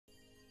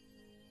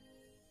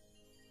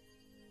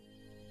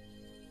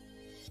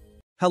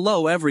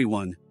Hello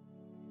everyone.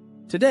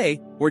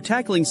 Today, we're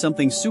tackling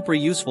something super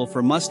useful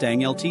for Mustang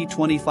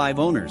LT25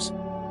 owners.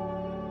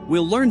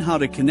 We'll learn how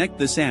to connect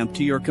this amp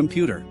to your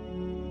computer.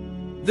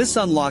 This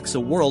unlocks a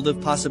world of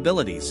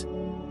possibilities.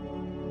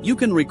 You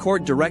can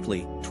record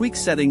directly, tweak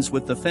settings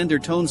with the Fender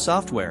Tone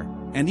software,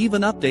 and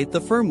even update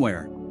the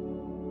firmware.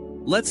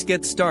 Let's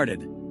get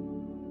started.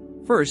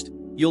 First,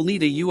 you'll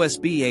need a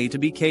USB A to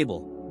B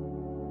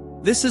cable.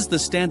 This is the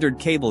standard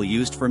cable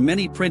used for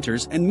many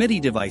printers and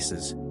MIDI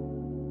devices.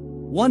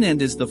 One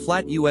end is the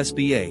flat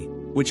USB A,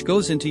 which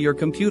goes into your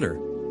computer.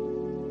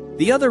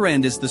 The other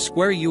end is the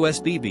square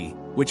USB B,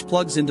 which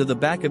plugs into the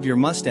back of your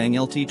Mustang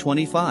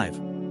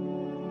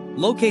LT25.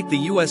 Locate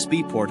the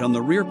USB port on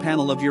the rear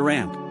panel of your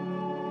amp.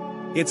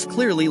 It's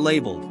clearly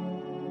labeled.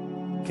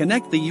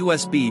 Connect the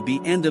USB B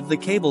end of the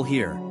cable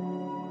here.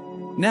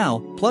 Now,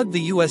 plug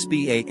the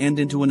USB A end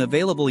into an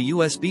available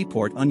USB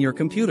port on your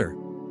computer.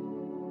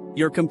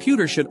 Your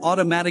computer should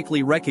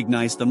automatically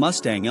recognize the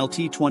Mustang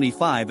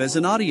LT25 as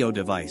an audio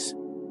device.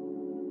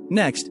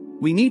 Next,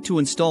 we need to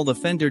install the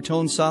Fender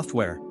Tone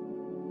software.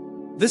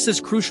 This is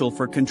crucial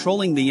for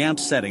controlling the amp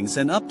settings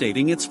and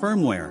updating its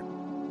firmware.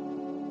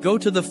 Go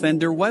to the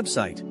Fender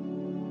website.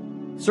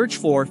 Search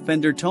for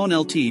Fender Tone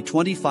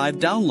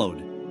LT25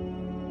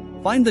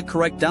 download. Find the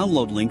correct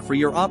download link for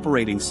your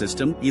operating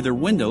system, either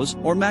Windows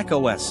or Mac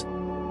OS.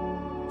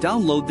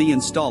 Download the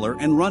installer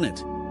and run it.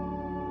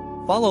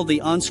 Follow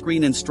the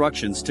on-screen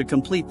instructions to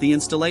complete the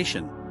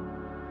installation.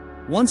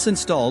 Once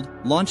installed,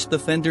 launch the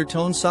Fender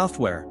Tone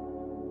software.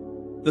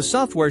 The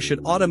software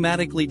should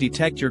automatically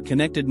detect your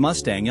connected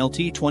Mustang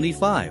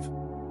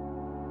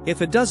LT25.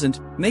 If it doesn't,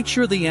 make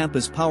sure the amp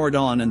is powered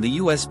on and the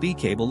USB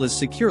cable is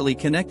securely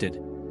connected.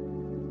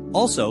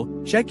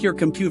 Also, check your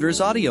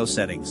computer's audio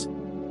settings.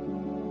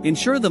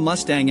 Ensure the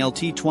Mustang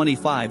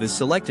LT25 is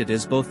selected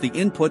as both the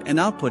input and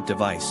output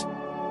device.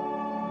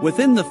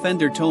 Within the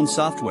Fender Tone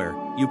software,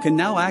 you can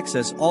now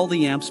access all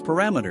the amp's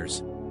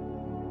parameters.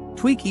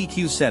 Tweak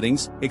EQ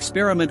settings,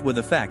 experiment with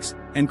effects,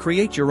 and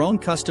create your own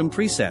custom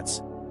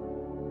presets.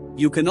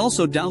 You can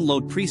also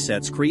download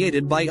presets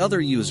created by other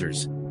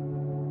users.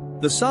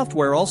 The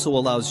software also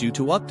allows you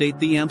to update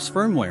the amp's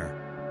firmware.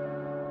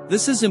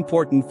 This is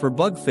important for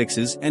bug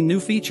fixes and new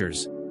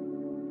features.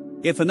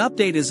 If an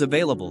update is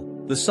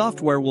available, the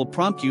software will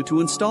prompt you to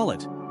install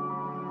it.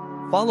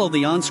 Follow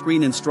the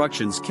on-screen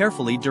instructions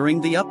carefully during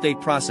the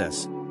update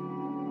process.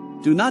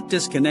 Do not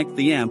disconnect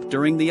the amp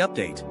during the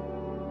update.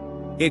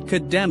 It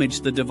could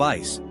damage the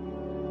device.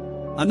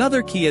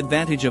 Another key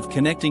advantage of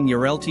connecting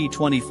your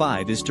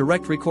LT25 is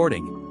direct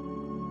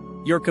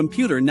recording. Your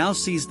computer now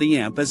sees the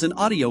amp as an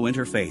audio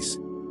interface.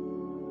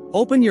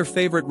 Open your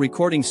favorite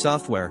recording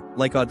software,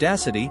 like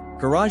Audacity,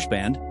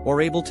 GarageBand, or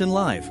Ableton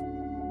Live.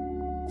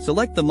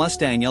 Select the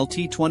Mustang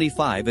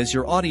LT25 as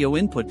your audio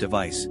input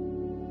device.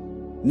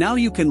 Now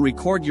you can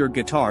record your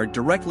guitar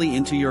directly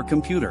into your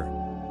computer.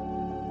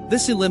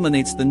 This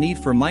eliminates the need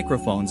for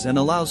microphones and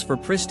allows for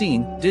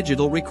pristine,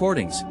 digital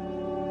recordings.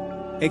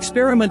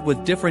 Experiment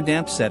with different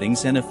amp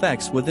settings and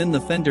effects within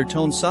the Fender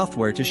Tone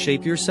software to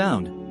shape your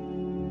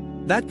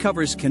sound. That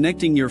covers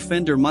connecting your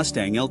Fender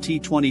Mustang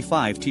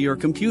LT25 to your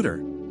computer.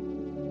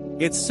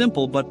 It's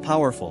simple but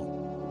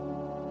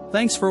powerful.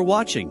 Thanks for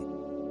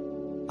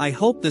watching. I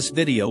hope this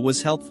video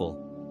was helpful.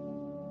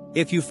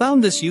 If you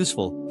found this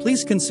useful,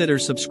 please consider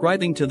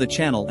subscribing to the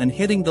channel and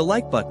hitting the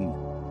like button.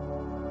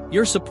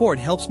 Your support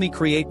helps me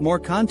create more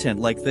content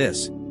like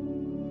this.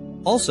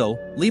 Also,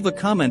 leave a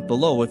comment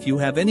below if you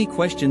have any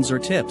questions or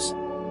tips.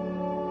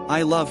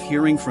 I love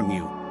hearing from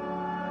you.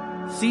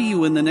 See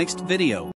you in the next video.